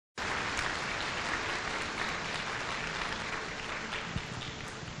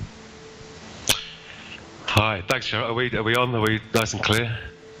Hi, thanks, Sharon. Are we on? Are we nice and clear?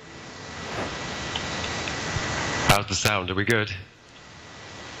 How's the sound? Are we good?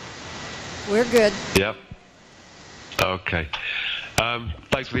 We're good. Yep. Okay.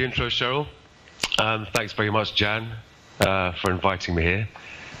 Thanks for the intro, Cheryl. Thanks very much, Jan, for inviting me here.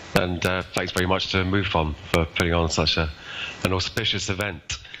 And thanks very much to MUFON for putting on such an auspicious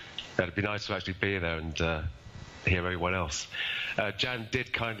event. It'd be nice to actually be there and hear everyone else. Jan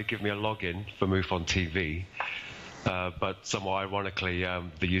did kindly give me a login for MUFON TV, but somewhat ironically,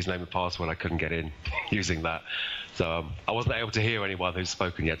 the username and password, I couldn't get in using that. So I wasn't able to hear anyone who's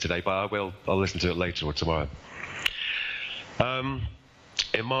spoken yet today, but I'll listen to it later or tomorrow.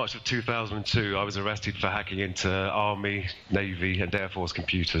 In March of 2002, I was arrested for hacking into Army, Navy, and Air Force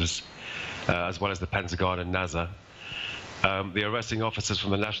computers, as well as the Pentagon and NASA. The arresting officers from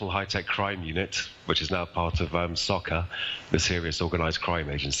the National High-Tech Crime Unit, which is now part of SOCA, the Serious Organized Crime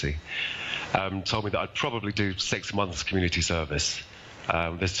Agency, told me that I'd probably do 6 months community service.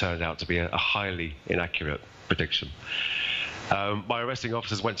 This turned out to be a highly inaccurate prediction. My arresting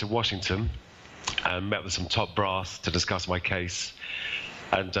officers went to Washington and met with some top brass to discuss my case,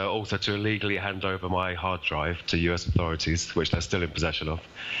 and also to illegally hand over my hard drive to US authorities, which they're still in possession of.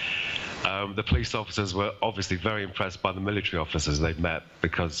 The police officers were obviously very impressed by the military officers they'd met,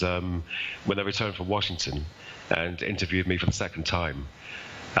 because when they returned from Washington and interviewed me for the second time,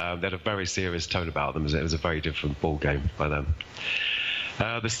 they had a very serious tone about them. It was a very different ball game by them.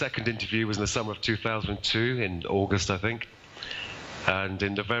 The second interview was in the summer of 2002, in August, I think. And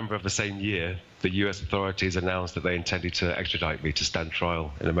in November of the same year, the US authorities announced that they intended to extradite me to stand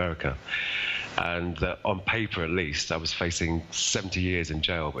trial in America. And on paper, at least, I was facing 70 years in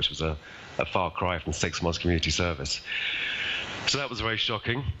jail, which was a far cry from 6 months community service. So that was very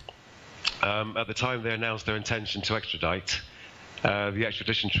shocking. At the time they announced their intention to extradite, the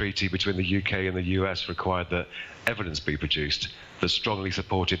extradition treaty between the UK and the US required that evidence be produced that strongly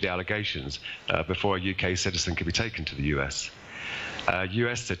supported the allegations before a UK citizen could be taken to the US.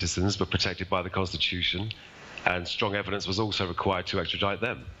 US citizens were protected by the Constitution, and strong evidence was also required to extradite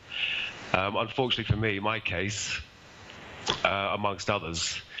them. Unfortunately for me, my case, amongst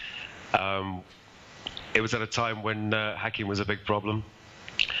others, it was at a time when hacking was a big problem,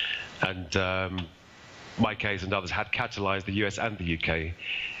 and my case and others had catalyzed the US and the UK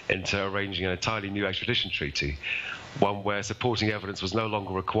into arranging an entirely new extradition treaty, one where supporting evidence was no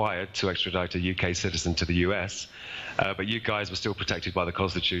longer required to extradite a UK citizen to the US, but you guys were still protected by the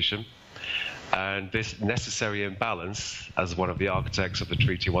Constitution. And this necessary imbalance, as one of the architects of the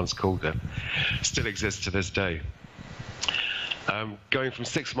treaty once called it, still exists to this day. Going from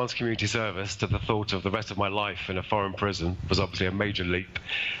 6 months community service to the thought of the rest of my life in a foreign prison was obviously a major leap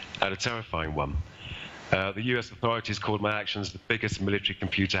and a terrifying one. The US authorities called my actions the biggest military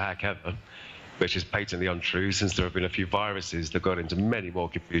computer hack ever, which is patently untrue, since there have been a few viruses that got into many more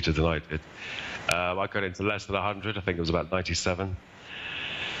computers than I did. I got into less than 100, I think it was about 97.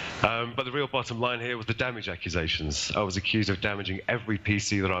 But the real bottom line here was the damage accusations. I was accused of damaging every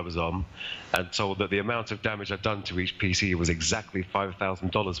PC that I was on, and told that the amount of damage I'd done to each PC was exactly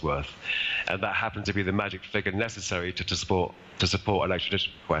 $5,000 worth, and that happened to be the magic figure necessary to support an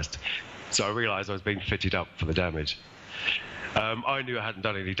extradition request. So I realized I was being fitted up for the damage. I knew I hadn't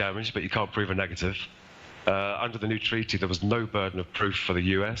done any damage, but you can't prove a negative. Under the new treaty, there was no burden of proof for the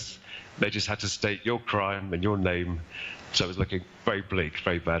US. They just had to state your crime and your name. So it was looking very bleak,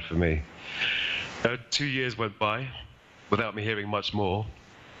 very bad for me. 2 years went by without me hearing much more.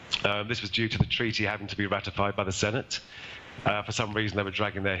 This was due to the treaty having to be ratified by the Senate. For some reason, they were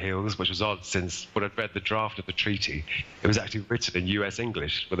dragging their heels, which was odd, since when I'd read the draft of the treaty, it was actually written in US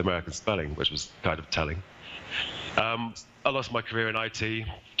English with American spelling, which was kind of telling. I lost my career in IT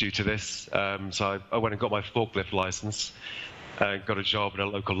due to this, so I went and got my forklift license and got a job in a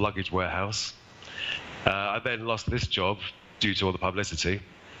local luggage warehouse. I then lost this job due to all the publicity.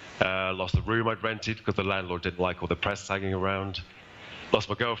 Lost the room I'd rented because the landlord didn't like all the press hanging around. Lost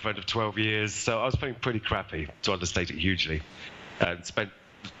my girlfriend of 12 years, so I was feeling pretty crappy, to understate it hugely, and spent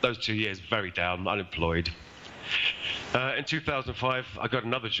those 2 years very down, unemployed. In 2005, I got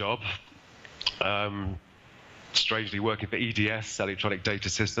another job, strangely working for EDS, Electronic Data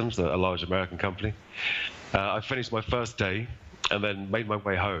Systems, a large American company. I finished my first day and then made my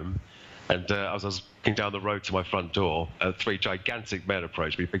way home. And as I was walking down the road to my front door, 3 gigantic men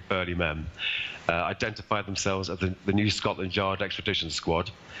approached me, big burly men, identified themselves as the new Scotland Yard extradition squad,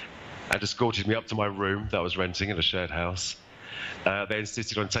 and escorted me up to my room that I was renting in a shared house. They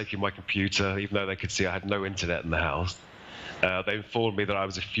insisted on taking my computer, even though they could see I had no internet in the house. They informed me that I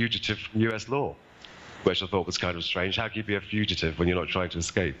was a fugitive from US law. which I thought was kind of strange. How can you be a fugitive when you're not trying to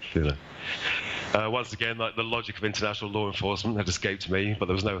escape, you know? Once again, like, the logic of international law enforcement had escaped me, but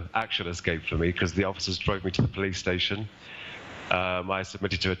there was no actual escape for me because the officers drove me to the police station. I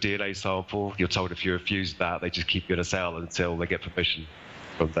submitted to a DNA sample. You're told if you refuse that, they just keep you in a cell until they get permission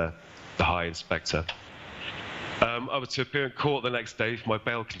from the high inspector. I was to appear in court the next day for my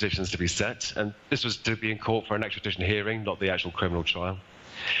bail conditions to be set, and this was to be in court for an extradition hearing, not the actual criminal trial.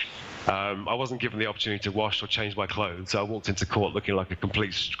 I wasn't given the opportunity to wash or change my clothes, so I walked into court looking like a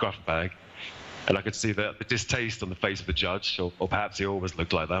complete scruff bag, and I could see the distaste on the face of the judge, or perhaps he always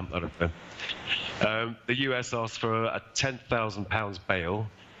looked like that, I don't know. The US asked for a £10,000 bail,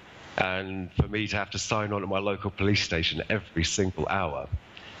 and for me to have to sign on at my local police station every single hour,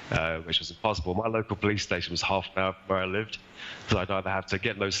 which was impossible. My local police station was half an hour from where I lived, so I'd either have to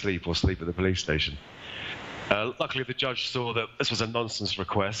get no sleep or sleep at the police station. Luckily, the judge saw that this was a nonsense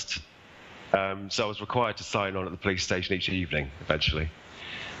request, so I was required to sign on at the police station each evening, eventually.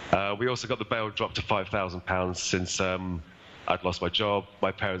 We also got the bail dropped to £5,000 since I'd lost my job.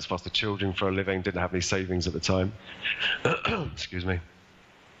 My parents fostered children for a living, didn't have any savings at the time. Excuse me.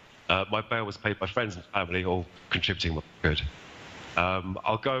 My bail was paid by friends and family, all contributing what they could.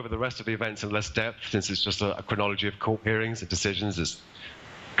 I'll go over the rest of the events in less depth, since it's just a chronology of court hearings and decisions. It's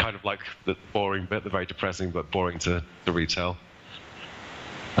kind of like the boring bit, the very depressing but boring to retell.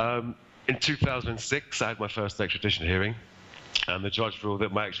 In 2006, I had my first extradition hearing, and the judge ruled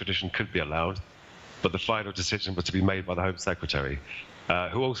that my extradition could be allowed, but the final decision was to be made by the Home Secretary,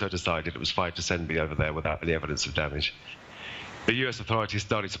 who also decided it was fine to send me over there without any evidence of damage. The US authorities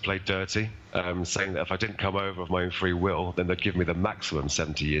started to play dirty, saying that if I didn't come over of my own free will, then they'd give me the maximum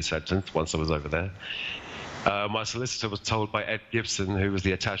 70-year sentence once I was over there. My solicitor was told by Ed Gibson, who was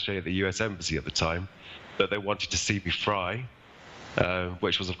the attaché at the US Embassy at the time, that they wanted to see me fry,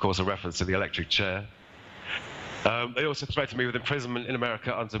 which was, of course, a reference to the electric chair. They also threatened me with imprisonment in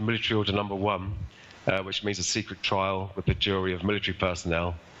America under Military Order No. 1, which means a secret trial with a jury of military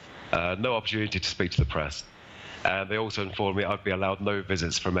personnel, no opportunity to speak to the press. And they also informed me I'd be allowed no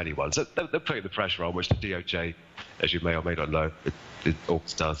visits from anyone. So they're putting the pressure on, which the DOJ, as you may or may not know, it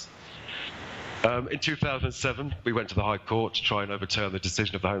always does. In 2007, we went to the High Court to try and overturn the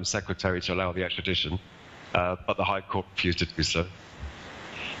decision of the Home Secretary to allow the extradition, but the High Court refused to do so.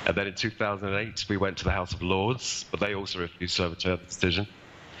 And then in 2008, we went to the House of Lords, but they also refused to overturn the decision.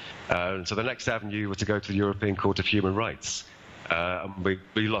 So the next avenue was to go to the European Court of Human Rights. And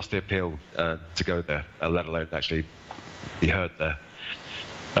we lost the appeal to go there, let alone actually be heard there.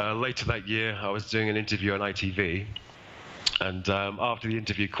 Later that year, I was doing an interview on ITV, and after the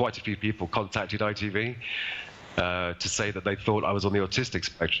interview, quite a few people contacted ITV to say that they thought I was on the autistic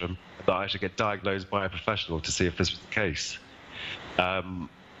spectrum, that I should get diagnosed by a professional to see if this was the case.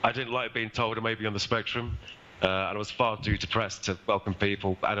 I didn't like being told I may be on the spectrum, and I was far too depressed to welcome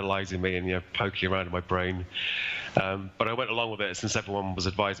people analysing me and poking around in my brain. But I went along with it since everyone was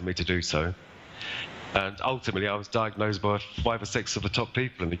advising me to do so. And ultimately, I was diagnosed by 5 or 6 of the top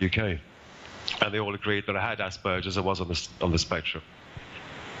people in the UK. And they all agreed that I had Asperger's, I was on the spectrum.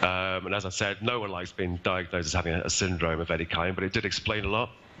 And as I said, no one likes being diagnosed as having a syndrome of any kind, but it did explain a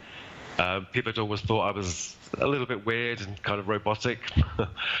lot. People had always thought I was a little bit weird and kind of robotic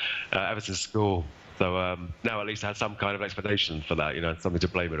ever since school. So now at least I had some kind of explanation for that, something to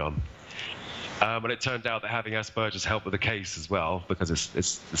blame it on. And it turned out that having Asperger's helped with the case as well, because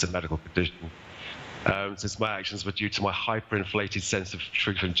it's a medical condition. Since my actions were due to my hyperinflated sense of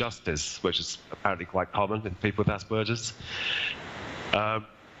truth and justice, which is apparently quite common in people with Asperger's.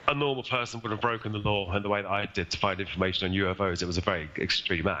 A normal person would have broken the law in the way that I did to find information on UFOs. It was a very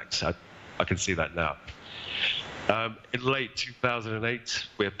extreme act. I can see that now. In late 2008,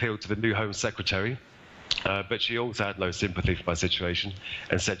 we appealed to the new Home Secretary, but she also had no sympathy for my situation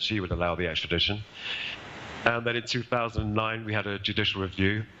and said she would allow the extradition. And then in 2009, we had a judicial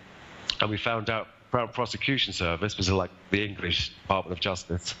review, and we found out Crown Prosecution Service, which is like the English Department of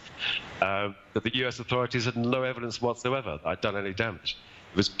Justice, that the US authorities had no evidence whatsoever that I'd done any damage.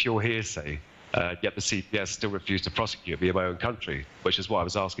 It was pure hearsay, yet the CPS still refused to prosecute me in my own country, which is what I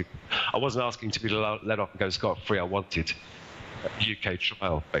was asking. I wasn't asking to be let off and go scot-free. I wanted a UK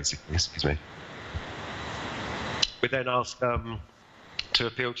trial, basically, excuse me. We then asked to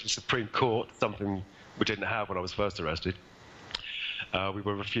appeal to the Supreme Court, something we didn't have when I was first arrested. We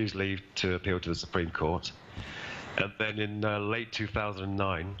were refused leave to appeal to the Supreme Court. And then in late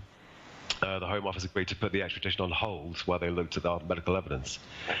 2009, the Home Office agreed to put the extradition on hold while they looked at our medical evidence.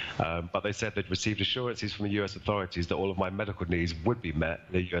 But they said they'd received assurances from the US authorities that all of my medical needs would be met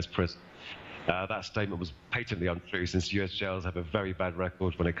in a US prison. That statement was patently untrue, since US jails have a very bad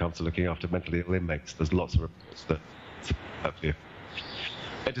record when it comes to looking after mentally ill inmates. There's lots of reports that support that view.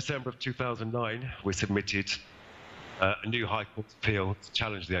 In December of 2009, we submitted a new High Court appeal to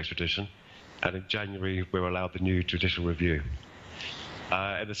challenge the extradition, and in January we were allowed the new judicial review.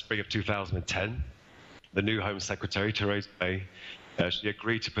 In the spring of 2010, the new Home Secretary, Theresa May, she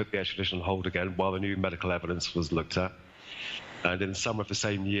agreed to put the extradition on hold again while the new medical evidence was looked at. And in the summer of the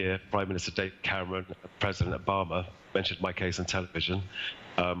same year, Prime Minister David Cameron and President Obama mentioned my case on television,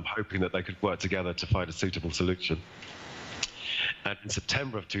 hoping that they could work together to find a suitable solution. And in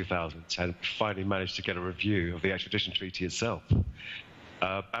September of 2010, we finally managed to get a review of the extradition treaty itself.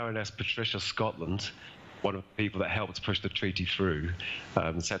 Baroness Patricia Scotland, one of the people that helped push the treaty through,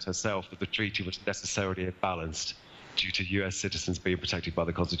 said herself that the treaty was necessarily imbalanced due to US citizens being protected by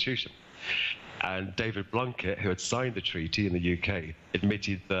the Constitution. And David Blunkett, who had signed the treaty in the UK,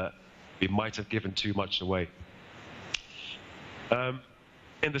 admitted that we might have given too much away.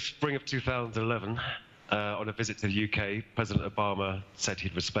 In the spring of 2011, on a visit to the UK, President Obama said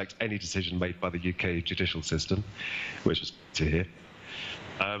he'd respect any decision made by the UK judicial system, which was good to hear.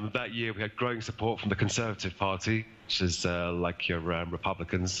 That year, we had growing support from the Conservative Party, which is like your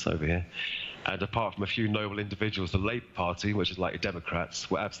Republicans over here. And apart from a few noble individuals, the Labour Party, which is like your Democrats,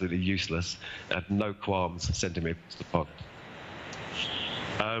 were absolutely useless and had no qualms sending me across the pond.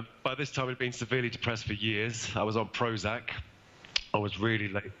 By this time, I'd been severely depressed for years. I was on Prozac. I was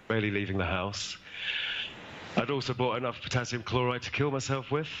really barely leaving the house. I'd also bought enough potassium chloride to kill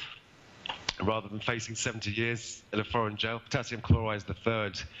myself with. Rather than facing 70 years in a foreign jail, potassium chloride is the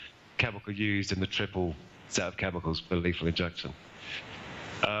third chemical used in the triple set of chemicals for lethal injection.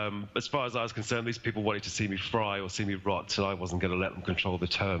 As far as I was concerned, these people wanted to see me fry or see me rot, so I wasn't going to let them control the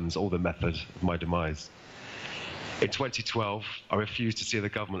terms or the method of my demise. In 2012, I refused to see the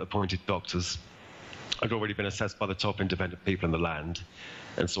government-appointed doctors. I'd already been assessed by the top independent people in the land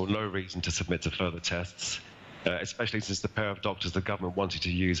and saw no reason to submit to further tests, especially since the pair of doctors the government wanted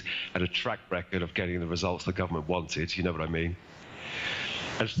to use had a track record of getting the results the government wanted, you know what I mean.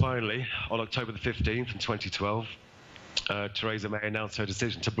 And finally, on October the 15th in 2012, Theresa May announced her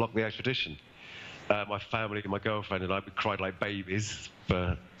decision to block the extradition. My family, my girlfriend and I, we cried like babies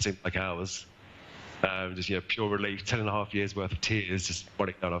for, it seemed like hours. Just, you know, pure relief, 10.5 years worth of tears just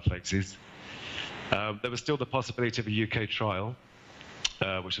running down our faces. There was still the possibility of a UK trial,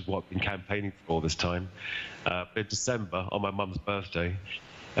 which is what I've been campaigning for all this time. But in December, on my mum's birthday,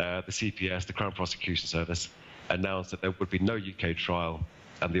 the CPS, the Crown Prosecution Service, announced that there would be no UK trial,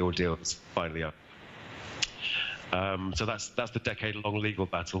 and the ordeal was finally up. So that's the decade-long legal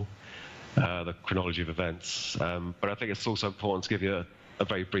battle, the chronology of events. But I think it's also important to give you a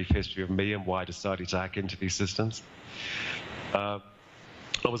very brief history of me and why I decided to hack into these systems.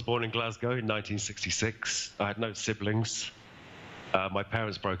 I was born in Glasgow in 1966. I had no siblings. My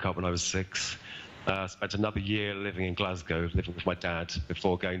parents broke up when I was 6. Spent another year living in Glasgow, living with my dad,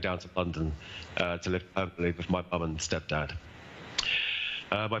 before going down to London to live permanently with my mum and stepdad.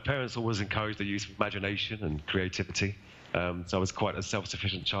 My parents always encouraged the use of imagination and creativity, so I was quite a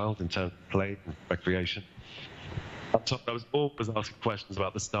self-sufficient child in terms of play and recreation. Up top, I was always asking questions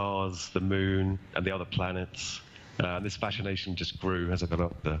about the stars, the moon, and the other planets. And this fascination just grew as I got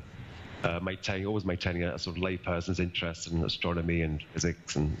older, always maintaining a sort of layperson's interest in astronomy and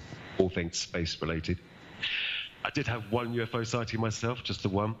physics and all things space-related. I did have one UFO sighting myself, just the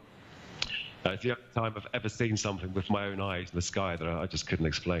one. It's the only time I've ever seen something with my own eyes in the sky that I just couldn't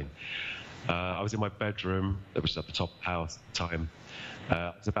explain. I was in my bedroom, which was at the top of the house at the time.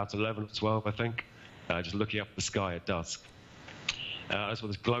 I was about 11 or 12, I think, just looking up at the sky at dusk. I saw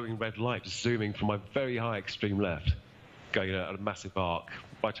this glowing red light just zooming from my very high extreme left, going at a massive arc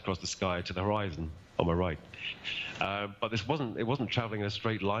right across the sky to the horizon on my right. But it wasn't traveling in a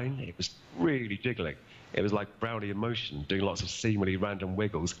straight line. It was really jiggling. It was like brownie in motion, doing lots of seemingly random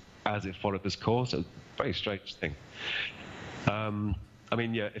wiggles as it followed this course. It was a very strange thing. I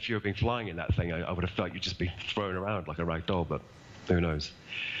mean, yeah, if you had been flying in that thing, I would have felt you'd just be thrown around like a rag doll, but who knows.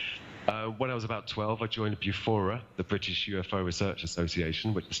 When I was about 12, I joined BUFORA, the British UFO Research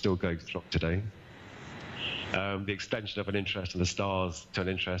Association, which is still going strong today. The extension of an interest in the stars to an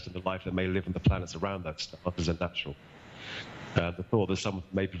interest in the life that may live on the planets around those stars is unnatural. The thought that someone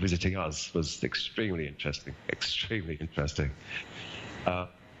may be visiting us was extremely interesting, extremely interesting.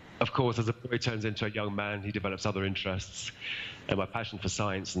 Of course, as a boy turns into a young man, he develops other interests, and my passion for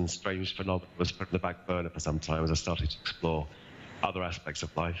science and strange phenomena was put on the back burner for some time as I started to explore other aspects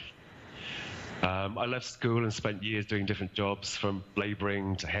of life. I left school and spent years doing different jobs, from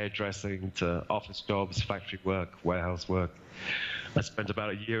labouring to hairdressing to office jobs, factory work, warehouse work. I spent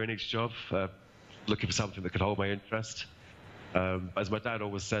about a year in each job, looking for something that could hold my interest. As my dad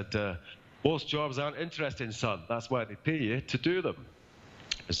always said, most jobs aren't interesting, son. That's why they pay you to do them.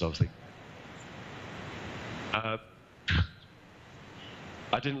 It's obviously. I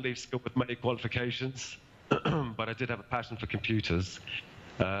didn't leave school with many qualifications, but I did have a passion for computers.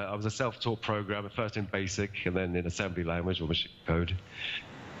 I was a self-taught programmer, first in BASIC and then in assembly language or machine code.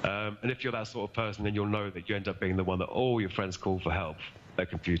 And if you're that sort of person, then you'll know that you end up being the one that all your friends call for help. Their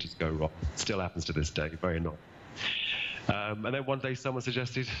computers go wrong. It still happens to this day, very annoying. And then one day someone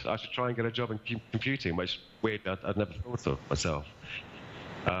suggested I should try and get a job in computing, which weird, I'd never thought of myself.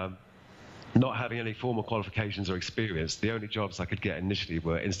 Not having any formal qualifications or experience, the only jobs I could get initially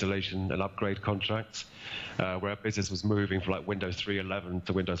were installation and upgrade contracts, where our business was moving from like Windows 3.11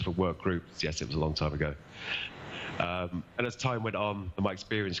 to Windows for Work groups. Yes, it was a long time ago. And as time went on, and my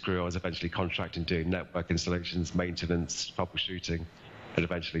experience grew, I was eventually contracting doing network installations, maintenance, troubleshooting, and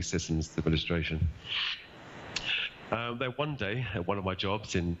eventually systems administration. Then one day, at one of my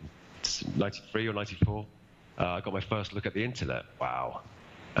jobs in 93 or 94, I got my first look at the internet. Wow.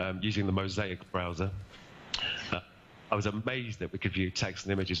 Using the Mosaic browser. I was amazed that we could view text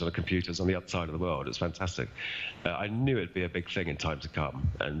and images on computers on the other side of the world. It's fantastic. I knew it'd be a big thing in time to come,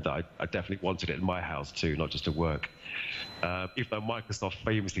 and I definitely wanted it in my house too, not just at work. Even though Microsoft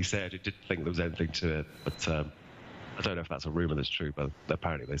famously said it didn't think there was anything to it, but I don't know if that's a rumor that's true, but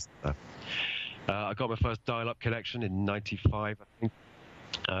apparently there's. I got my first dial-up connection in 95, I think.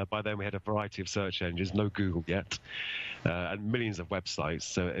 By then we had a variety of search engines, no Google yet, and millions of websites,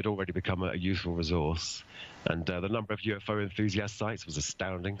 so it had already become a useful resource. And the number of UFO enthusiast sites was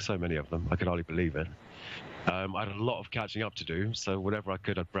astounding, so many of them, I could hardly believe it. I had a lot of catching up to do, so whenever I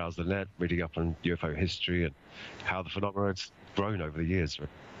could, I'd browse the net, reading up on UFO history and how the phenomena had grown over the years.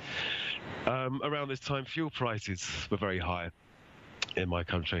 Around this time, fuel prices were very high in my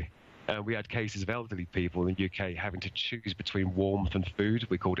country. We had cases of elderly people in the UK having to choose between warmth and food.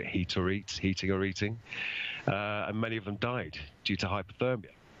 We called it heat or eat, heating or eating. And many of them died due to hypothermia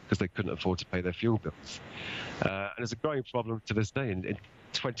because they couldn't afford to pay their fuel bills. And it's a growing problem to this day. In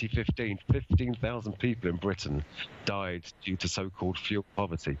 2015, 15,000 people in Britain died due to so-called fuel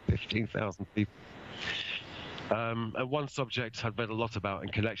poverty. 15,000 people. And one subject I'd read a lot about in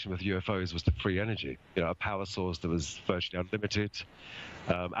connection with UFOs was the free energy. You know, a power source that was virtually unlimited,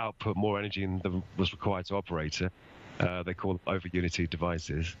 output more energy than was required to operate it. They call them over-unity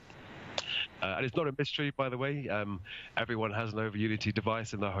devices. And it's not a mystery, by the way. Everyone has an over-unity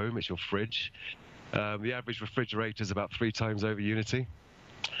device in their home. It's your fridge. The average refrigerator is about 3 times over-unity.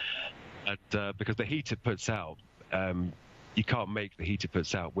 And because the heat it puts out, you can't make the heat it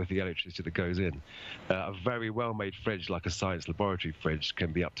puts out with the electricity that goes in. A very well-made fridge, like a science laboratory fridge,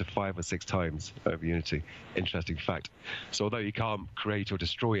 can be up to 5 or 6 times over unity. Interesting fact. So although you can't create or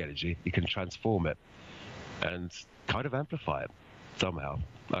destroy energy, you can transform it and kind of amplify it somehow.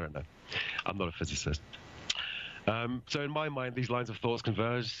 I don't know. I'm not a physicist. So in my mind, these lines of thoughts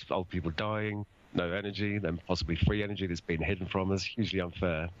converge. Old people dying, no energy, then possibly free energy that's been hidden from us, hugely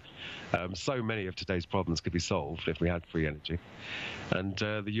unfair. So many of today's problems could be solved if we had free energy. And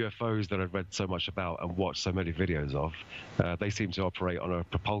the UFOs that I've read so much about and watched so many videos of, they seem to operate on a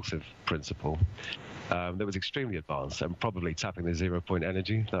propulsive principle that was extremely advanced and probably tapping the zero-point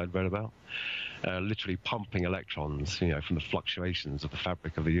energy that I'd read about, literally pumping electrons, you know, from the fluctuations of the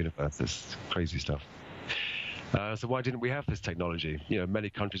fabric of the universe. This crazy stuff. So why didn't we have this technology? You know, many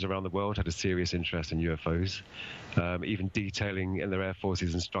countries around the world had a serious interest in UFOs, even detailing in their Air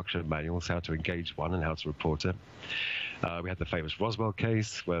Force's instruction manuals how to engage one and how to report it. We had the famous Roswell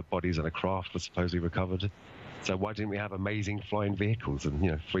case where bodies on a craft were supposedly recovered. So why didn't we have amazing flying vehicles and,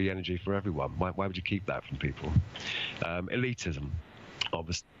 you know, free energy for everyone? Why would you keep that from people? Elitism.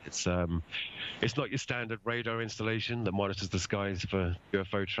 Obviously, it's not your standard radar installation that monitors the skies for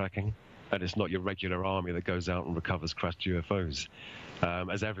UFO tracking. And it's not your regular army that goes out and recovers crashed UFOs.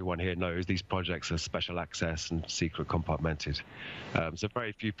 As everyone here knows, these projects are special access and secret compartmented. So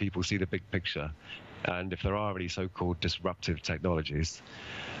very few people see the big picture. And if there are any so-called disruptive technologies,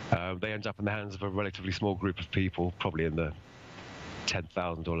 they end up in the hands of a relatively small group of people, probably in the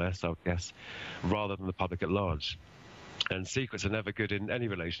 10,000 or less, I would guess, rather than the public at large. And secrets are never good in any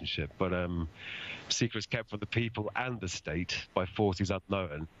relationship, but secrets kept from the people and the state by forces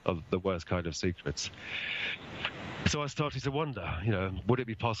unknown are the worst kind of secrets. So I started to wonder, you know, would it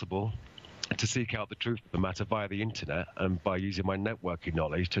be possible to seek out the truth of the matter via the internet and by using my networking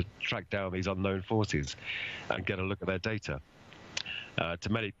knowledge to track down these unknown forces and get a look at their data? To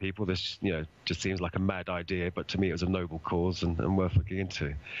many people, this, you know, just seems like a mad idea, but to me it was a noble cause and worth looking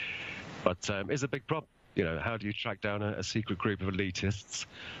into. But it's a big problem. How do you track down a secret group of elitists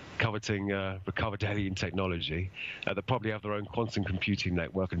coveting recovered alien technology that probably have their own quantum computing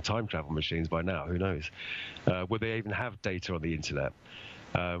network and time travel machines by now? Who knows? Will they even have data on the internet?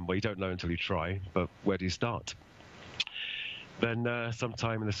 Well, you don't know until you try, but where do you start? Then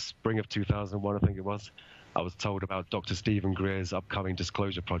sometime in the spring of 2001, I think it was, I was told about Dr. Stephen Greer's upcoming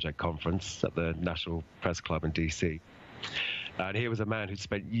Disclosure Project conference at the National Press Club in DC. And here was a man who'd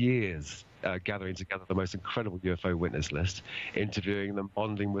spent years gathering together the most incredible UFO witness list, interviewing them,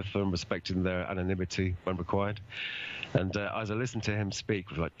 bonding with them, respecting their anonymity when required. And as I listened to him speak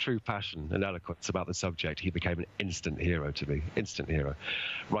with true passion and eloquence about the subject, he became an instant hero to me, instant hero.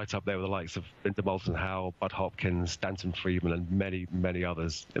 Right up there with the likes of Linda Moulton Howe, Bud Hopkins, Stanton Friedman, and many, many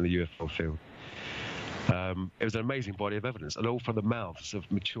others in the UFO field. It was an amazing body of evidence, and all from the mouths of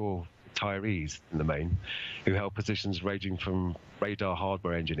mature retirees in the main, who held positions ranging from radar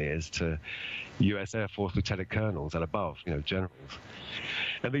hardware engineers to US Air Force lieutenant colonels and above, generals.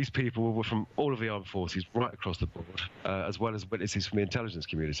 And these people were from all of the armed forces right across the board, as well as witnesses from the intelligence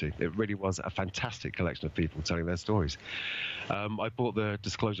community. It really was a fantastic collection of people telling their stories. I bought the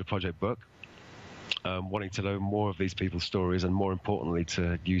Disclosure Project book, wanting to know more of these people's stories, and more importantly,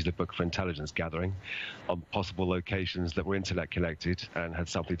 to use the book for intelligence gathering on possible locations that were internet connected and had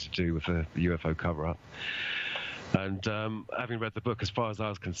something to do with the UFO cover-up. And having read the book, as far as I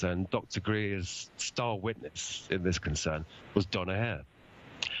was concerned, Dr. Greer's star witness in this concern was Donna Hare.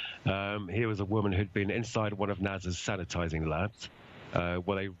 Here was a woman who'd been inside one of NASA's sanitizing labs,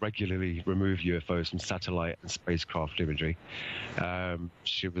 where they regularly remove UFOs from satellite and spacecraft imagery.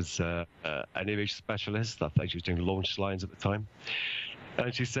 She was an image specialist. I think she was doing launch lines at the time.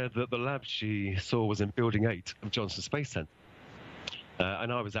 And she said that the lab she saw was in Building 8 of Johnson Space Center.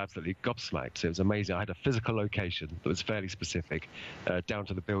 And I was absolutely gobsmacked. It was amazing. I had a physical location that was fairly specific, down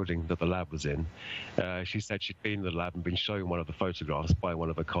to the building that the lab was in. She said she'd been in the lab and been shown one of the photographs by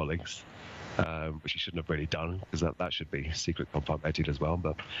one of her colleagues, which he shouldn't have really done, because that should be secret compartmented as well.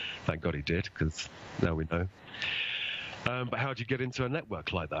 But thank God he did, because now we know. But how do you get into a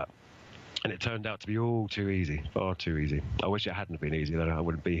network like that? And it turned out to be all too easy, far too easy. I wish it hadn't been easy, then I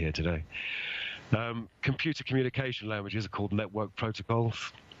wouldn't be here today. Computer communication languages are called network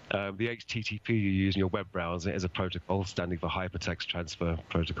protocols. The HTTP you use in your web browser is a protocol standing for Hypertext Transfer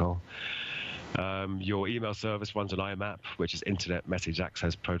Protocol. Your email service runs on IMAP, which is Internet Message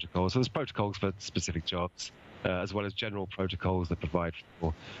Access Protocol. So there's protocols for specific jobs, as well as general protocols that provide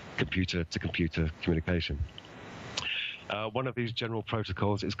for computer-to-computer communication. One of these general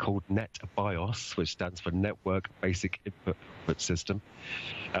protocols is called NetBIOS, which stands for Network Basic Input System.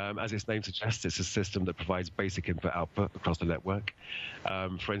 As its name suggests, it's a system that provides basic input-output across the network.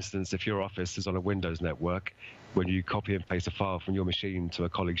 For instance, if your office is on a Windows network, when you copy and paste a file from your machine to a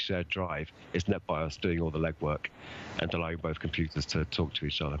colleague's shared drive, it's NetBIOS doing all the legwork and allowing both computers to talk to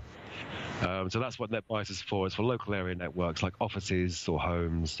each other. So that's what NetBIOS is for. It's for local area networks like offices or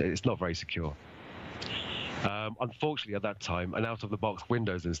homes. It's not very secure. Unfortunately, at that time, an out-of-the-box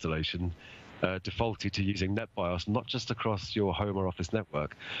Windows installation defaulted to using NetBIOS not just across your home or office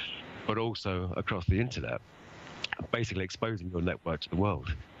network, but also across the internet, basically exposing your network to the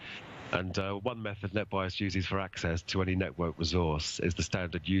world. And one method NetBIOS uses for access to any network resource is the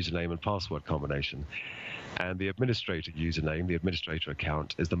standard username and password combination. And the administrator username, the administrator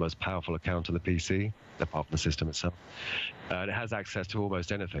account, is the most powerful account on the PC, apart from the system itself. And it has access to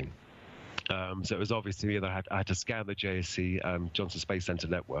almost anything. So it was obvious to me that I had to scan the JSC Johnson Space Center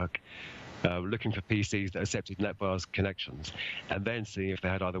network, looking for PCs that accepted NetBIOS connections, and then seeing if they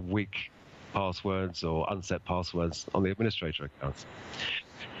had either weak passwords or unset passwords on the administrator accounts.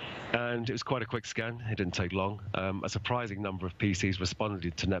 And it was quite a quick scan. It didn't take long. A surprising number of PCs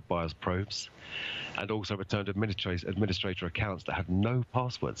responded to NetBIOS probes, and also returned administrator accounts that had no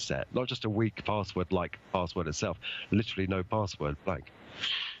password set, not just a weak password like password itself, literally no password, blank.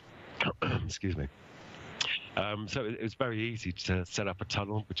 Excuse me. So it was very easy to set up a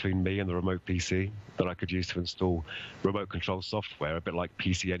tunnel between me and the remote PC that I could use to install remote control software, a bit like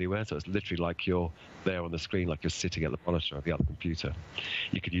PC Anywhere. So it's literally like you're there on the screen, like you're sitting at the monitor of the other computer.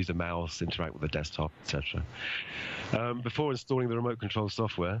 You could use a mouse, interact with the desktop, etc. Before installing the remote control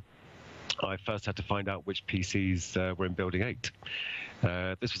software, I first had to find out which PCs were in Building 8.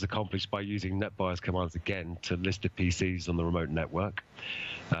 This was accomplished by using NetBIOS commands again to list the PCs on the remote network.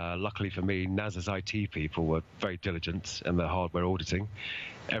 Luckily for me, NASA's IT people were very diligent in their hardware auditing.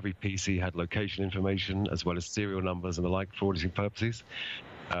 Every PC had location information as well as serial numbers and the like for auditing purposes.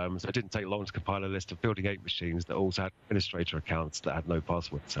 So it didn't take long to compile a list of Building 8 machines that also had administrator accounts that had no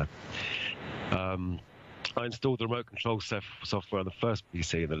password set. I installed the remote control software on the first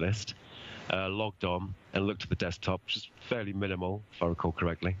PC in the list, logged on, and looked at the desktop, which is fairly minimal, if I recall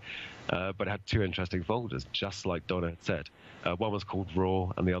correctly, but it had two interesting folders, just like Donna had said. One was called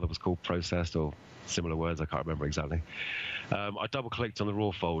RAW, and the other was called Processed, or similar words, I can't remember exactly. I double-clicked on the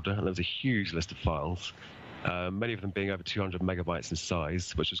RAW folder, and there was a huge list of files, many of them being over 200 megabytes in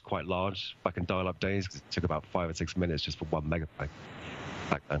size, which was quite large back in dial-up days, because it took about 5 or 6 minutes just for 1 megabyte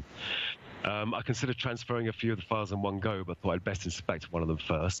back then. I considered transferring a few of the files in one go, but thought I'd best inspect one of them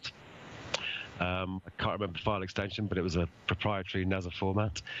first. I can't remember the file extension, but it was a proprietary NASA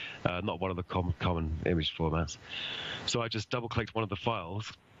format, not one of the common image formats. So I just double-clicked one of the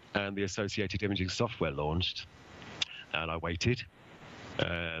files, and the associated imaging software launched, and I waited.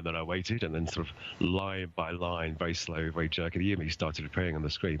 And then I waited, and then sort of line by line, very slow, very jerky, the image started appearing on the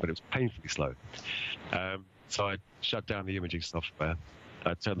screen, but it was painfully slow. So I shut down the imaging software.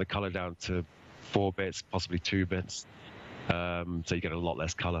 I turned the color down to 4 bits, possibly 2 bits, so you get a lot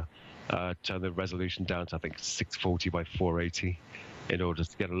less color. Turn the resolution down to, I think, 640 by 480 in order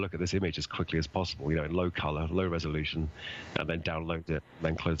to get a look at this image as quickly as possible, in low color, low resolution, and then download it,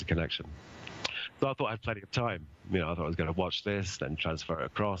 then close the connection. So I thought I had plenty of time. I thought I was going to watch this, then transfer it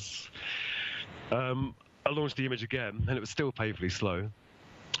across. I launched the image again, and it was still painfully slow,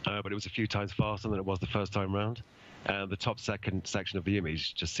 but it was a few times faster than it was the first time round. And the top section of the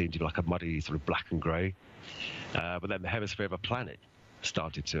image just seemed to be like a muddy sort of black and grey. But then the hemisphere of a planet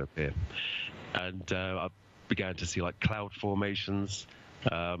started to appear. And I began to see like cloud formations.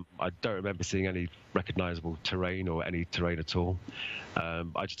 I don't remember seeing any recognizable terrain or any terrain at all.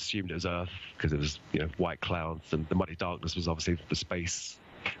 I just assumed it was Earth because it was, white clouds, and the muddy darkness was obviously the space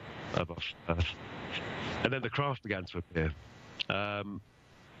above Earth. And then the craft began to appear.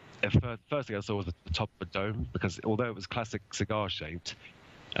 First thing I saw was the top of a dome, because although it was classic cigar-shaped,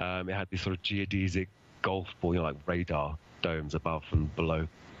 it had these sort of geodesic golf ball, like radar domes above and below.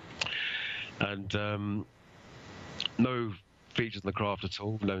 And no features in the craft at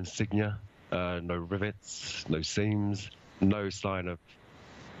all, no insignia, no rivets, no seams, no sign of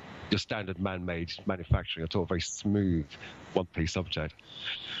your standard man-made manufacturing at all, very smooth one-piece object.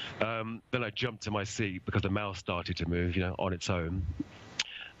 Then I jumped to my seat because the mouse started to move, on its own.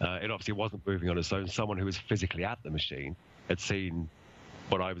 It obviously wasn't moving on its own. Someone who was physically at the machine had seen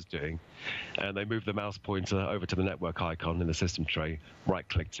what I was doing, and they moved the mouse pointer over to the network icon in the system tray,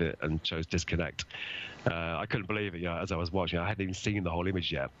 right-clicked it, and chose disconnect. I couldn't believe it, as I was watching. I hadn't even seen the whole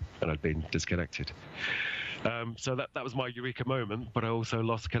image yet, and I'd been disconnected. So that was my eureka moment, but I also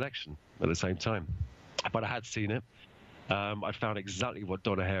lost connection at the same time. But I had seen it. I found exactly what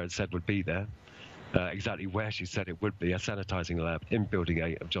Donna Hare had said would be there. Exactly where she said it would be, a sanitizing lab in Building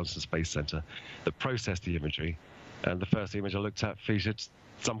 8 of Johnson Space Center that processed the imagery. And the first image I looked at featured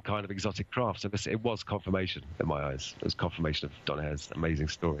some kind of exotic craft. So it was confirmation in my eyes. It was confirmation of Donna Hare's amazing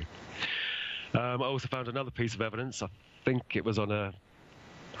story. I also found another piece of evidence. I think it was on a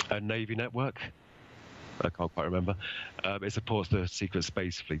Navy network. I can't quite remember. It supports the secret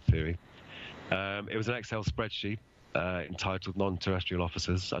space fleet theory. It was an Excel spreadsheet entitled Non-Terrestrial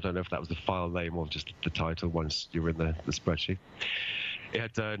Officers. I don't know if that was the file name or just the title once you were in the spreadsheet.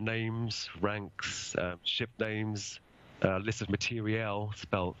 It had names, ranks, ship names, a list of materiel,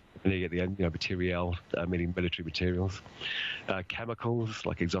 spelled at the end, materiel, meaning military materials, chemicals,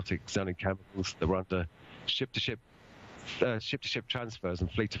 like exotic sounding chemicals that were under ship-to-ship transfers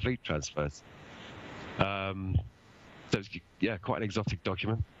and fleet-to-fleet transfers. So it's, quite an exotic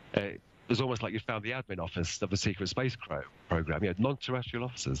document. It was almost like you found the admin office of the secret space program. Non-terrestrial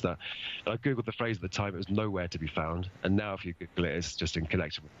officers. I googled the phrase at the time; it was nowhere to be found. And now, if you Google it, it's just in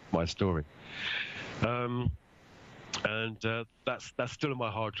connection with my story. That's still in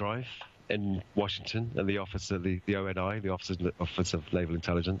my hard drive in Washington, and the office of the ONI, the Office of Naval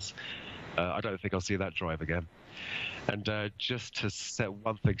Intelligence. I don't think I'll see that drive again. And just to set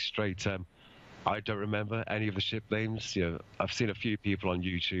one thing straight. I don't remember any of the ship names. I've seen a few people on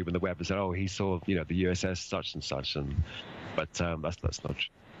YouTube and the web and said, "Oh, he saw, the USS such and such," but that's not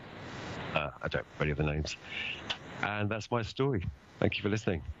true. I don't remember any of the names. And that's my story. Thank you for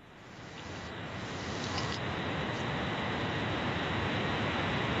listening.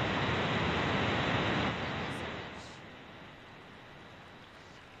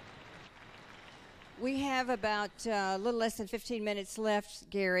 We have about a little less than 15 minutes left,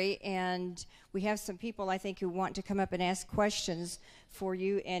 Gary, and we have some people, I think, who want to come up and ask questions for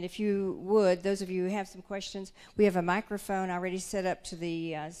you. And if you would, those of you who have some questions, we have a microphone already set up to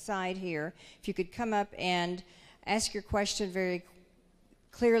the side here. If you could come up and ask your question very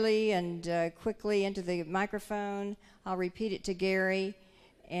clearly and quickly into the microphone, I'll repeat it to Gary.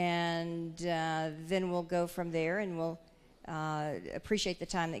 and then we'll go from there, and we'll appreciate the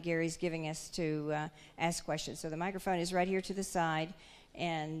time that Gary's giving us to ask questions. So the microphone is right here to the side,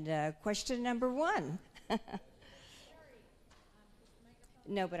 and question number 1.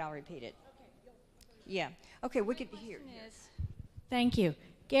 No, but I'll repeat it. Yeah. Okay, we could hear. Thank you.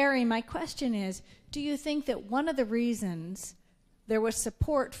 Gary, my question is, do you think that one of the reasons there was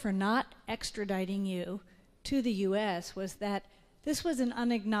support for not extraditing you to the U.S. was that this was an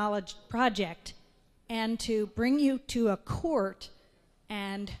unacknowledged project, and to bring you to a court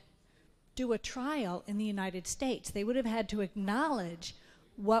and do a trial in the United States, they would have had to acknowledge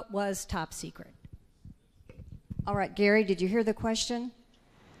what was top secret? All right, Gary, did you hear the question?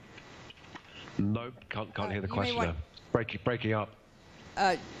 No, can't hear the question now. Breaking up.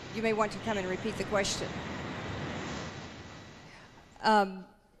 You may want to come and repeat the question. Cheryl,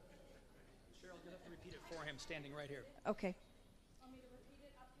 you'll have to repeat it for him, standing right here. Okay. Want me to repeat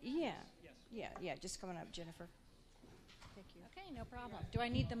it up here? Yeah. Yeah, just coming up, Jennifer. Thank you. Okay, no problem. Do I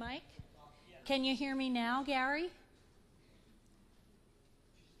need the mic? Can you hear me now, Gary?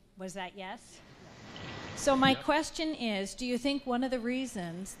 Was that yes? So my question is, do you think one of the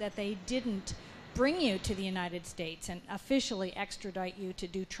reasons that they didn't bring you to the United States and officially extradite you to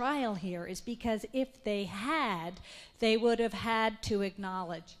do trial here is because if they had, they would have had to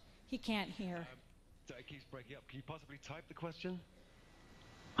acknowledge? He can't hear. It keeps breaking up. Can you possibly type the question?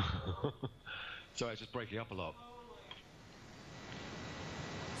 Sorry, it's just breaking up a lot.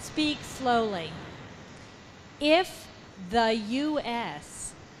 Speak slowly. If the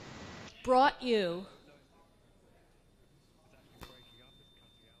U.S. brought you...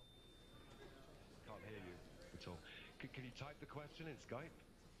 Can you type the question in Skype?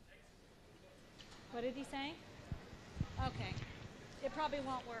 What did he say? Okay. It probably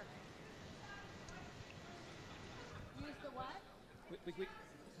won't work. Use the what? Do you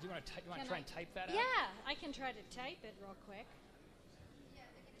want to try and type that out? Yeah, I can try to type it real quick.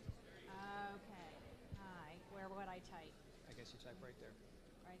 Okay. Hi. Where would I type? I guess you type right there.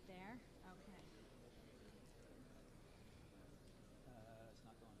 Right there? Okay. It's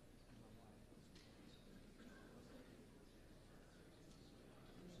not going.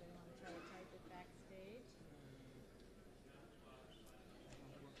 Anybody want to try to type it backstage?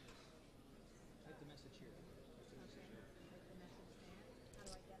 Type the message here. Okay. Type the message there. How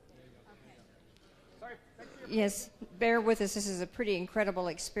do I get there? Okay. Sorry. Yes, bear with us. This is a pretty incredible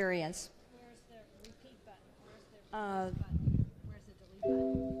experience. Where's the repeat button? Where's the repeat button? Where's the delete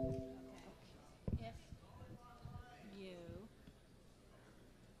button? Okay. If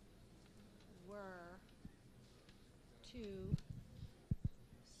you were to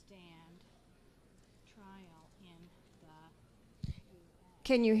stand trial in the U.S.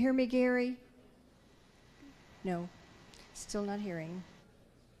 Can you hear me, Gary? No, still not hearing.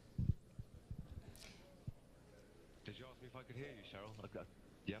 Did you ask me if I could hear you, Cheryl?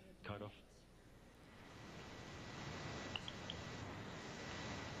 Yeah, kind of.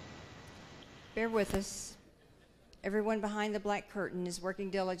 Bear with us. Everyone behind the black curtain is working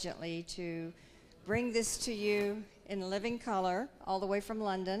diligently to bring this to you in living color, all the way from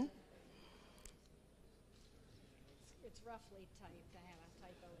London. It's roughly typed. I have a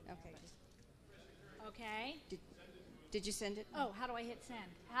typo in there. Okay. but- Okay. Did you send it? Oh, how do I hit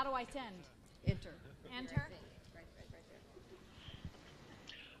send? How do I send? Enter. Enter? Right there.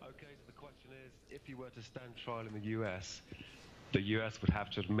 Okay, so the question is, if you were to stand trial in the US would have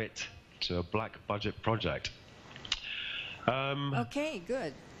to admit to a black budget project. Okay,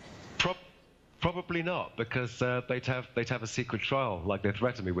 good. Probably not, because they'd have a secret trial like they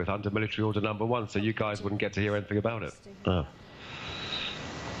threatened me with under Military Order Number 1, so you guys wouldn't get to hear anything about it.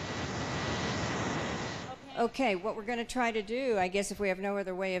 Okay, what we're going to try to do, I guess if we have no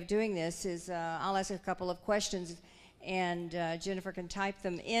other way of doing this, is I'll ask a couple of questions, and Jennifer can type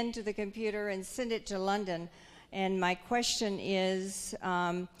them into the computer and send it to London. And my question is,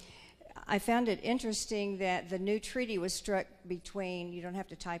 I found it interesting that the new treaty was struck between, you don't have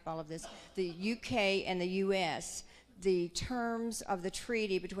to type all of this, the UK and the US. The terms of the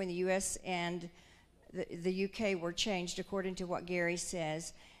treaty between the US and the UK were changed according to what Gary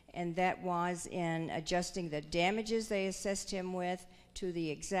says, and that was in adjusting the damages they assessed him with to the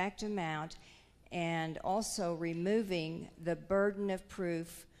exact amount, and also removing the burden of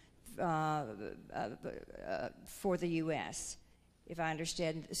proof for the U.S., if I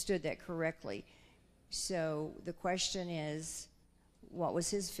understood that correctly. So the question is, what was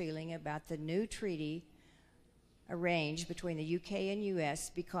his feeling about the new treaty arranged between the UK and U.S.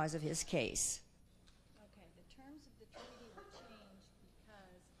 because of his case? Okay, the terms of the treaty were changed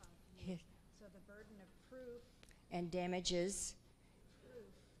because of so the burden of proof And damages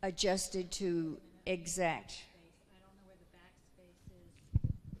adjusted to exact. I don't know where the backspace is.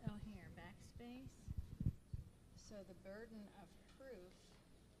 Oh, here, backspace. So the burden of proof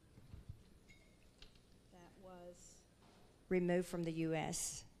that was Removed from the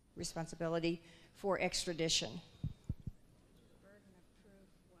U.S. responsibility for extradition. the burden of proof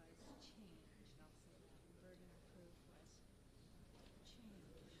was changed. I'll say that. The burden of proof was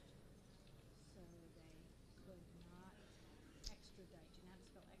changed. So they could not extradite. Do you know how to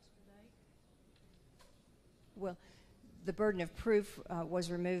spell extradite? Well, the burden of proof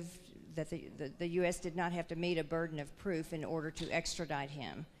was removed, that the U.S. did not have to meet a burden of proof in order to extradite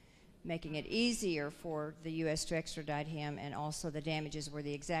him, making it easier for the U.S. to extradite him, and also the damages were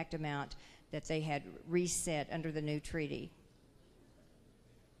the exact amount that they had reset under the new treaty.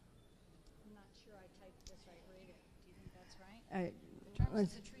 I'm not sure I typed this right. Read it. Do you think that's right? The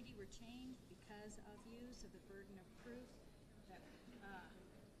terms of the treaty were changed because of use of the burden of proof.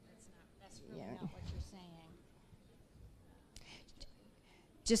 That's really Yeah. not what you're saying.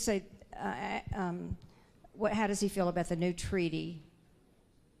 Just say, how does he feel about the new treaty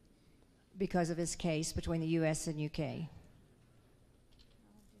because of his case between the U.S. and U.K.?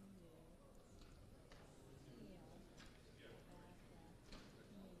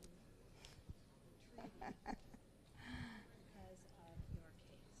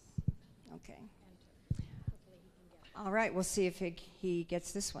 Okay. All right, we'll see if he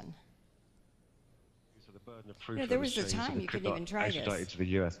gets this one. So the burden of proof Yeah, there was a time you couldn't even try extradited this. to the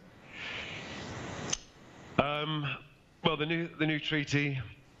US. Well, the new treaty,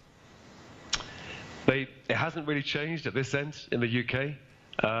 it hasn't really changed at this end in the UK.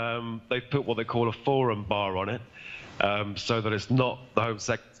 They've put what they call a forum bar on it, so that it's not the Home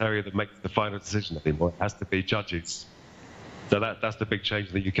Secretary that makes the final decision anymore. It has to be judges. So that's the big change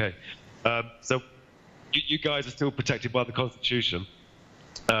in the UK. So you guys are still protected by the Constitution,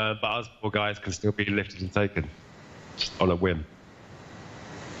 but us poor guys can still be lifted and taken just on a whim.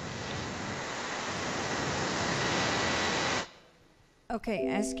 Okay,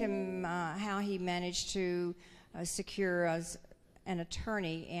 ask him how he managed to secure an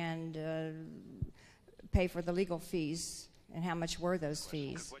attorney and pay for the legal fees, and how much were those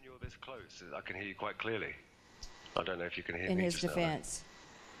fees When you're this close, I can hear you quite clearly. I don't know if you can hear in me his just now, though. defense.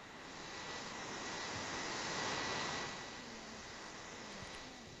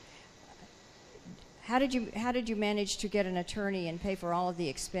 How did you manage to get an attorney and pay for all of the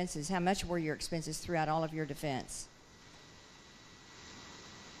expenses? How much were your expenses throughout all of your defense?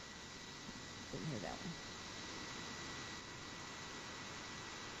 Didn't hear that one.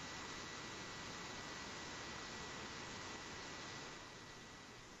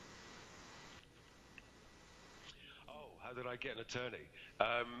 How did I get an attorney?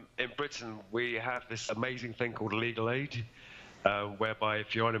 In Britain, we have this amazing thing called legal aid, whereby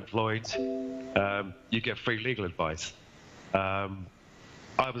if you're unemployed, you get free legal advice. I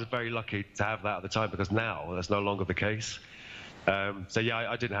was very lucky to have that at the time, because now that's no longer the case. So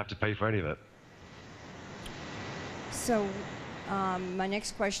yeah, I didn't have to pay for any of it. So my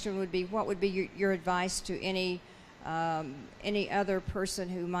next question would be, what would be your advice to any other person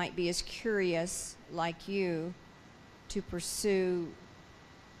who might be as curious like you to pursue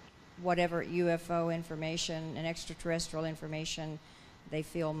whatever UFO information and extraterrestrial information they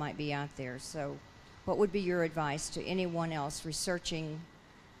feel might be out there? So what would be your advice to anyone else researching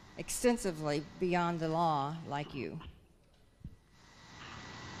extensively beyond the law like you?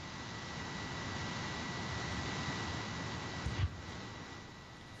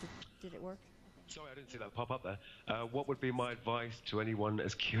 Did it work? Sorry, I didn't see that pop up there. What would be my advice to anyone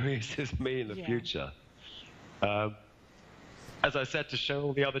as curious as me in the future? As I said to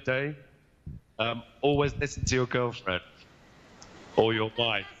Cheryl the other day, always listen to your girlfriend or your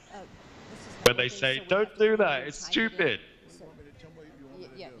wife when they say, "Don't do that, it's stupid."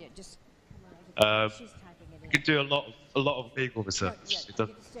 Yeah, just. You can do a lot of legal research. Yeah, It you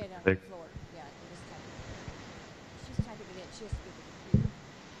doesn't can stay down on take- the floor. Yeah, you just type it. She's typing it in. She has to get the computer.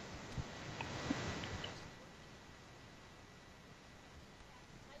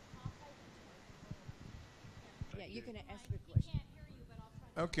 Yeah, you can ask the question.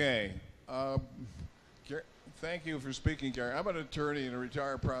 Okay. Thank you for speaking, Gary. I'm an attorney and a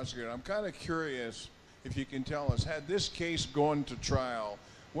retired prosecutor. I'm kind of curious if you can tell us, had this case gone to trial,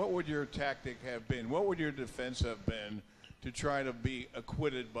 what would your tactic have been? What would your defense have been to try to be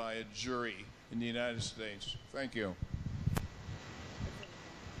acquitted by a jury in the United States? Thank you.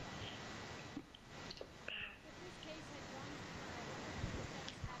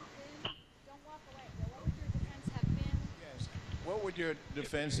 What would your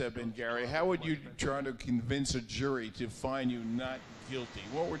defense have been, Gary? How would you try to convince a jury to find you not guilty?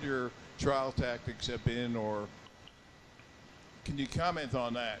 What would your trial tactics have been, or can you comment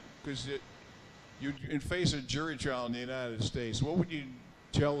on that? Because you face a jury trial in the United States. What would you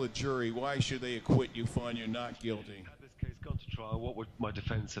tell the jury? Why should they acquit you, find you're not guilty? Had this case gone to trial, what would my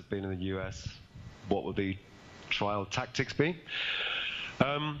defense have been in the US? What would the trial tactics be?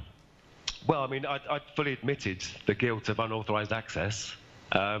 Well, I mean, I'd fully admitted the guilt of unauthorized access,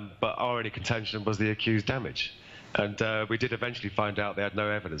 but our only contention was the accused damage. And we did eventually find out they had no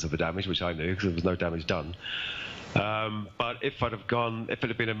evidence of the damage, which I knew because there was no damage done. But if it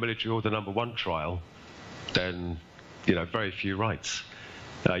had been a military order number 1 trial, then, you know, very few rights.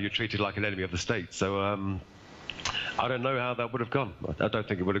 You're treated like an enemy of the state. So I don't know how that would have gone. I don't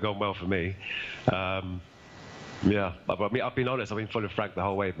think it would have gone well for me. Yeah, I mean, I've been honest. I've been full of frank the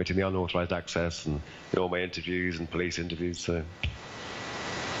whole way, admitting the unauthorized access and all my interviews and police interviews. So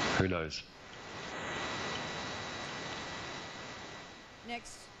who knows?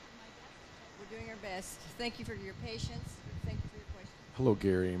 Next, we're doing our best. Thank you for your patience. Thank you for your question. Hello,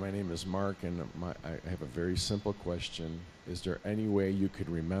 Gary. My name is Mark, and I have a very simple question. Is there any way you could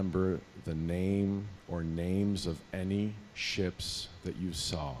remember the name or names of any ships that you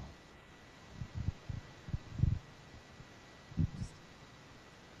saw?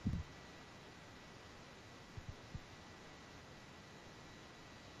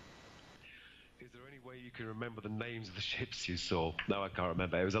 You can remember the names of the ships you saw? No, I can't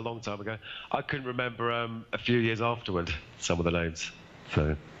remember. It was a long time ago. I couldn't remember a few years afterward some of the names.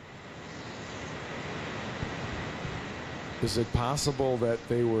 So, is it possible that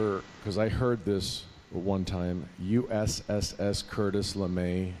they were? Because I heard this one time: USS Curtis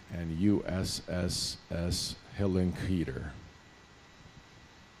LeMay and USS Helen Keeter.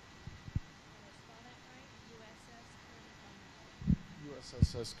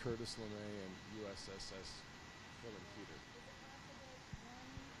 USS Curtis LeMay and USS Helen Keeter.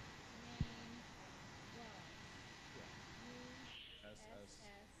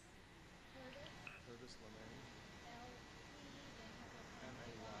 SS Curtis LeMay,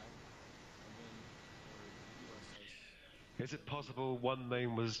 M-A-Y, and then USS. is it possible one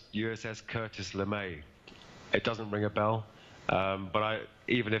name was USS Curtis LeMay? It doesn't ring a bell. But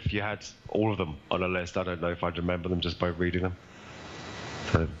even if you had all of them on a list, I don't know if I'd remember them just by reading them.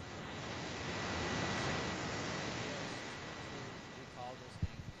 So.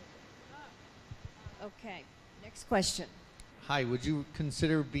 Okay, next question. Hi, would you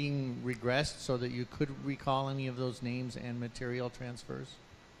consider being regressed so that you could recall any of those names and material transfers?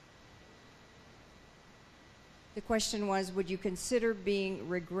 The question was, would you consider being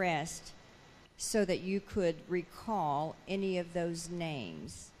regressed so that you could recall any of those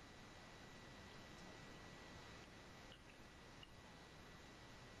names?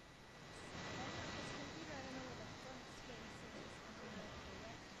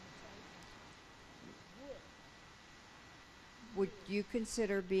 Would you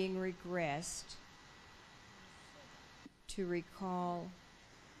consider being regressed to recall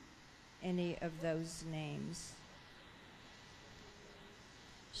any of those names?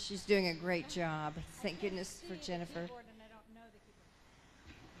 She's doing a great job. Thank goodness for Jennifer.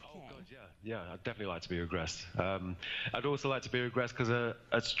 Oh, God, yeah. Yeah, I'd definitely like to be regressed. I'd also like to be regressed because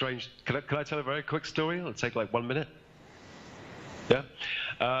a strange... Can I tell a very quick story? It'll take like 1 minute. Yeah?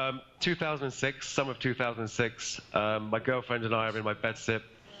 2006, summer of 2006, my girlfriend and I are in my bedsit,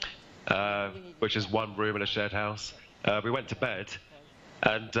 which is one room in a shared house. We went to bed,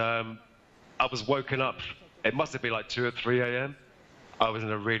 and I was woken up. It must have been like 2 or 3 a.m. I was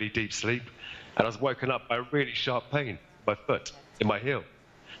in a really deep sleep, and I was woken up by a really sharp pain in my foot, in my heel.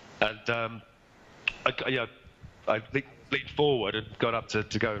 And I leaned forward and got up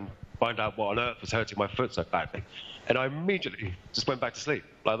to go and find out what on earth was hurting my foot so badly. And I immediately just went back to sleep,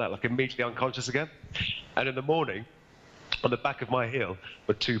 like that, like immediately unconscious again. And in the morning, on the back of my heel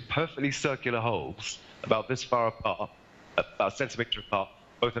were 2 perfectly circular holes, about this far apart, about a centimetre apart,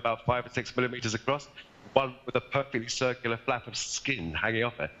 both about 5 or 6 millimetres across, one with a perfectly circular flap of skin hanging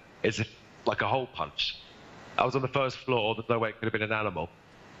off it, as if like a hole punch. I was on the first floor, there's no way it could have been an animal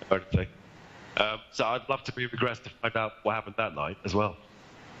or anything. So I'd love to be regressed to find out what happened that night as well.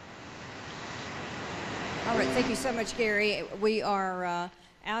 All right, thank you so much, Gary. We are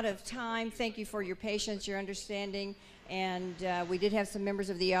out of time. Thank you for your patience, your understanding, and we did have some members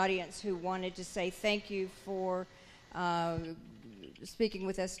of the audience who wanted to say thank you for speaking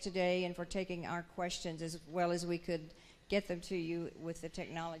with us today and for taking our questions as well as we could get them to you with the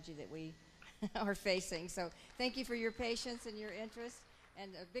technology that we are facing. So thank you for your patience and your interest,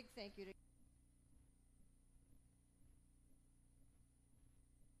 and a big thank you to